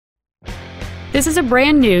This is a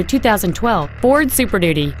brand new 2012 Ford Super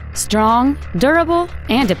Duty. Strong, durable,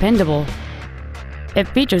 and dependable. It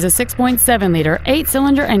features a 6.7-liter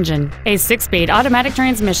 8-cylinder engine, a 6-speed automatic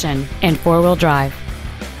transmission, and 4-wheel drive.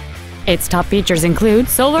 Its top features include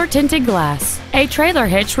solar tinted glass, a trailer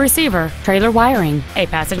hitch receiver, trailer wiring, a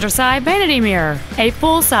passenger side vanity mirror, a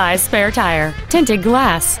full-size spare tire, tinted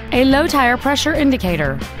glass, a low tire pressure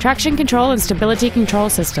indicator, traction control and stability control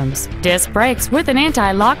systems, disc brakes with an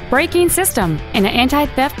anti-lock braking system, and an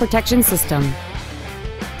anti-theft protection system.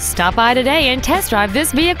 Stop by today and test drive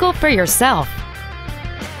this vehicle for yourself.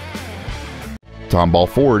 Tomball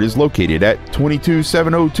Ford is located at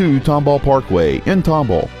 22702 Tomball Parkway in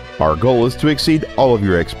Tomball. Our goal is to exceed all of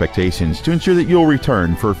your expectations to ensure that you'll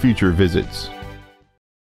return for future visits.